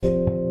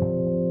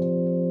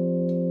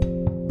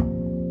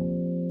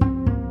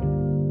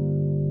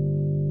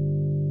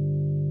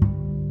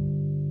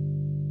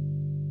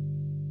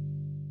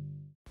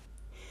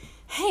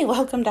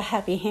welcome to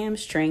Happy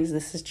Hamstrings.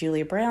 This is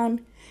Julia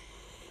Brown.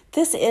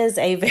 This is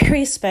a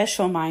very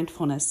special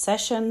mindfulness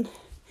session.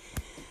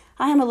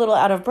 I am a little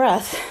out of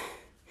breath.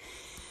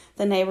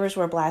 The neighbors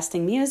were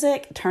blasting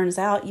music. Turns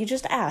out you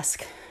just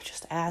ask,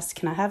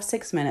 can I have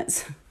 6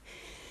 minutes?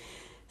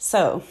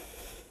 So,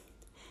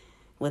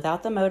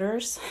 without the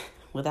motors,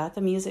 without the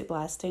music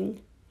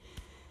blasting,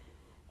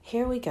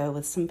 here we go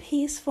with some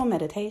peaceful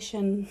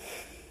meditation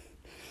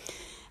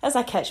as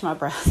I catch my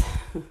breath.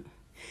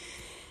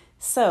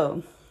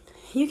 So,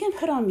 you can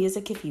put on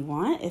music if you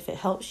want, if it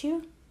helps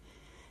you.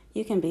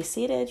 You can be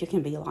seated, you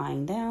can be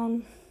lying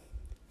down.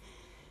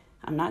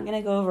 I'm not going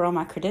to go over all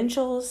my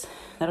credentials.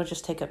 That'll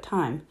just take up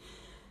time.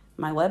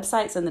 My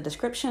website's in the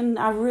description.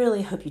 I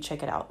really hope you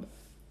check it out.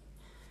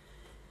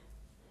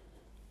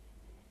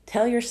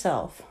 Tell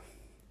yourself,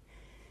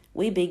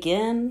 we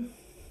begin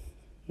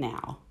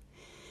now.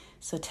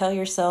 So tell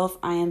yourself,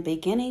 I am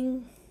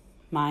beginning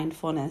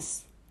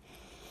mindfulness.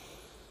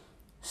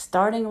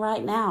 Starting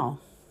right now.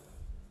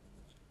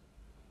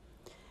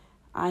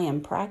 I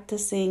am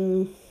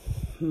practicing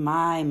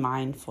my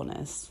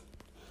mindfulness.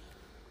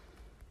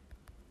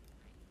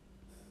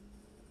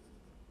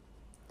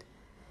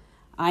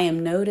 I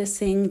am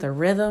noticing the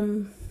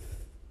rhythm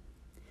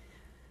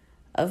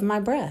of my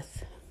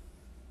breath.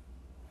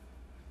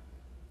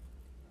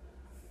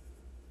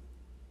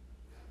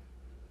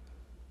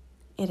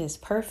 It is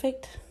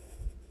perfect.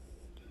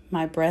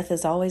 My breath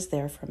is always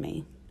there for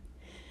me.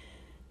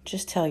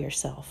 Just tell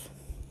yourself.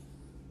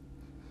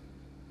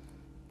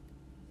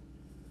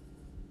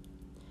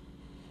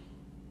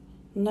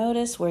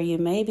 Notice where you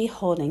may be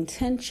holding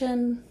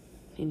tension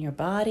in your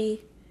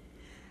body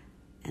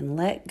and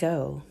let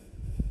go.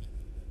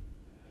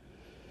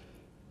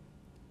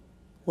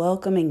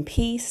 Welcoming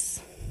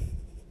peace,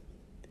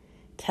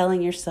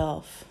 telling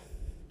yourself,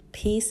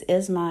 peace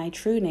is my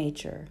true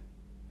nature.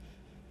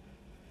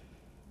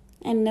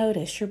 And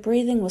notice your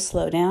breathing will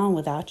slow down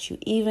without you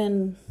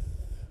even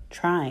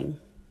trying.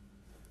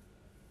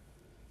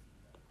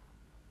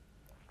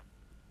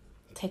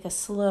 Take a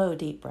slow,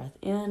 deep breath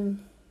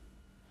in.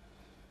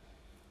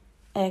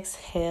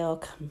 Exhale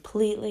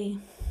completely.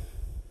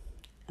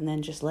 And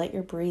then just let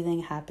your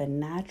breathing happen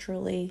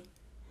naturally.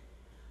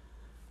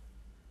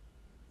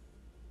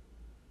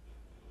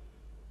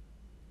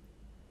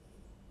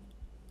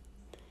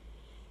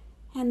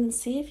 And then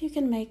see if you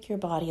can make your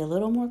body a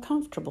little more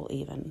comfortable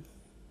even.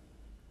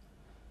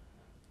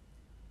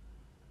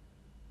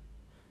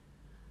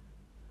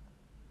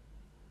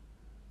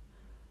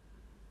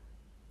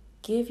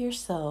 Give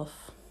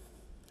yourself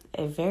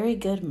a very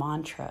good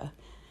mantra.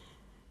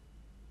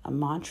 A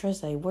mantra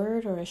is a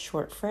word or a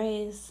short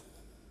phrase.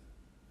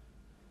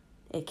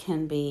 It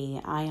can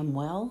be, I am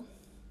well.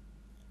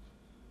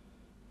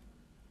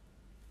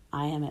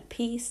 I am at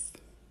peace.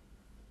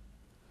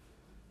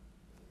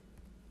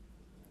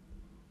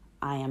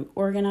 I am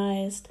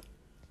organized.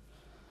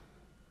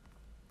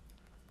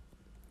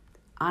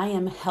 I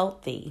am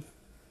healthy.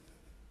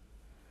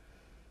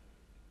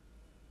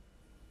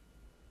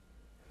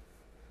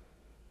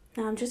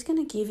 Now I'm just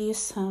going to give you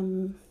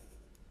some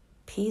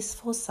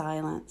peaceful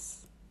silence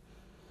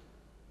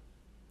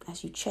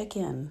as you check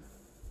in.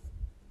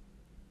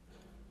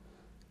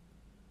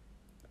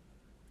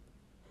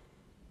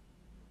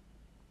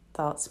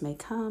 Thoughts may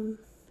come.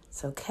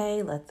 It's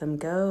okay. Let them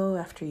go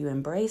after you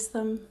embrace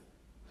them.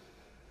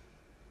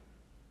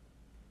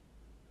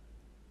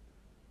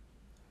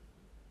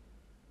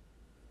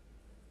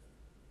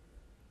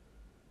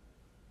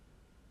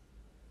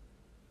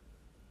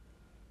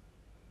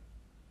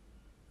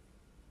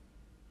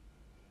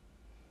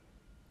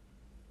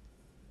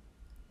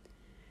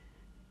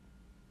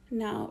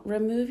 Now,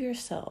 remove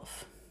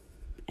yourself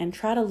and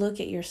try to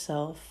look at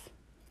yourself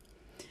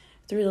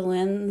through the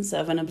lens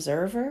of an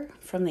observer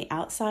from the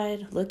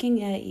outside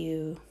looking at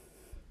you.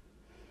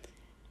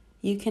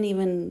 You can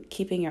even,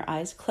 keeping your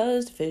eyes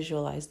closed,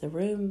 visualize the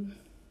room.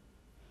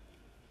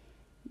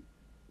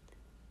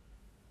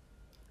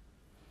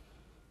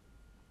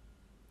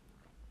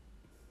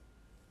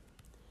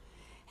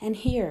 And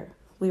here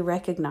we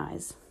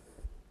recognize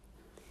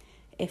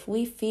if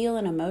we feel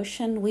an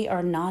emotion, we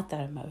are not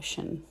that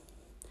emotion.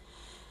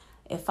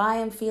 If I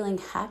am feeling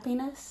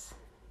happiness,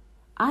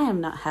 I am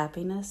not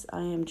happiness.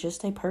 I am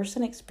just a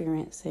person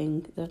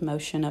experiencing the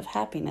emotion of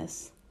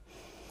happiness.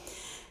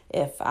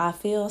 If I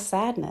feel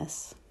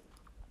sadness,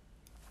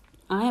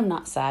 I am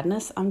not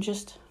sadness. I'm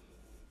just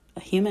a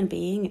human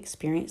being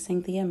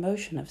experiencing the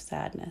emotion of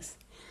sadness.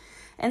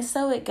 And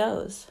so it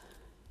goes.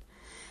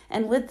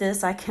 And with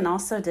this, I can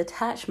also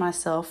detach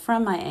myself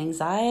from my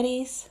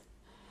anxieties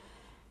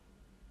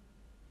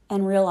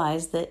and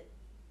realize that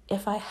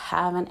if I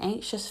have an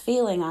anxious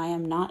feeling, I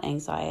am not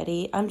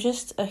anxiety. I'm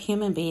just a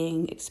human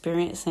being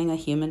experiencing a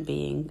human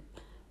being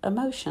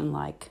emotion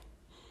like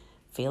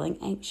feeling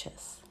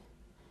anxious.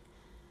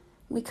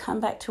 We come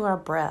back to our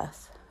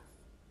breath.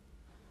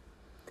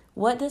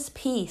 What does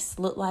peace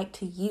look like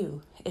to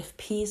you if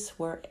peace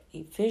were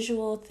a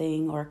visual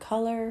thing or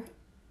color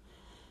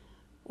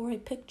or a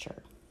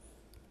picture?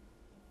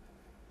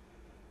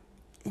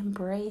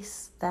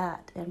 embrace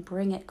that and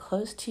bring it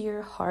close to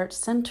your heart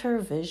center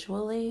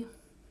visually,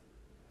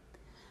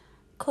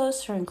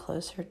 closer and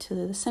closer to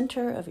the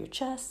center of your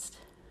chest.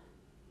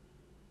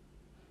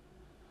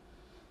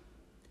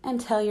 And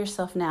tell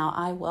yourself now,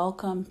 I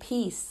welcome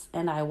peace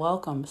and I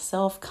welcome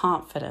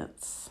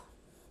self-confidence.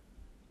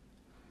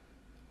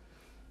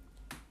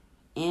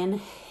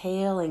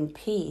 Inhaling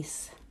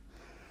peace.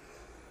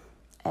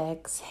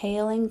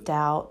 Exhaling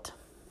doubt.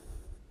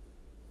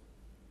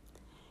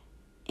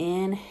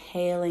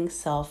 Inhaling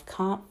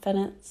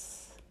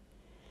self-confidence.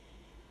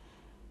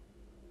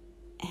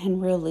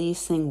 And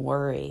releasing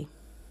worry.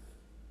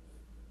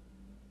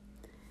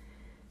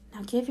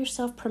 Now give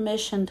yourself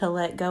permission to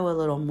let go a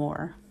little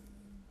more.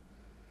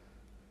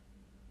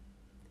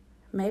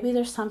 Maybe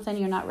there's something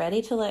you're not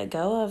ready to let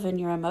go of in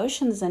your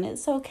emotions, and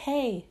it's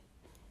okay.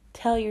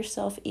 Tell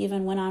yourself,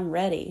 even when I'm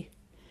ready.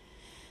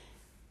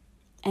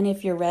 And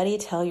if you're ready,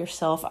 tell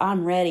yourself,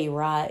 I'm ready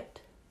right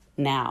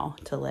now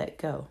to let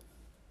go.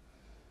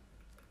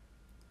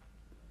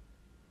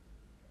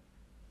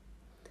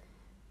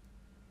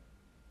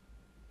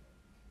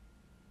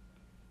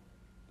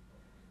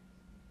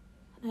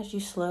 And as you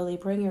slowly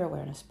bring your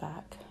awareness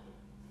back,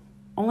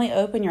 only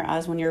open your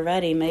eyes when you're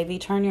ready. Maybe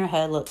turn your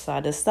head, look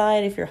side to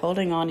side if you're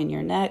holding on in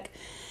your neck.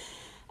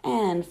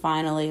 And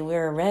finally,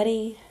 we're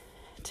ready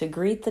to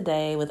greet the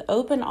day with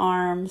open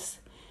arms,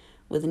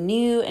 with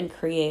new and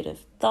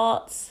creative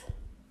thoughts,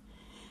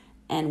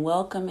 and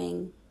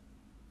welcoming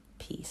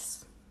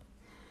peace.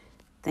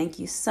 Thank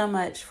you so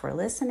much for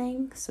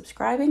listening,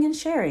 subscribing, and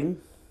sharing.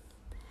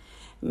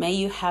 May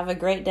you have a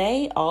great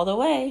day all the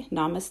way.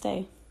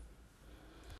 Namaste.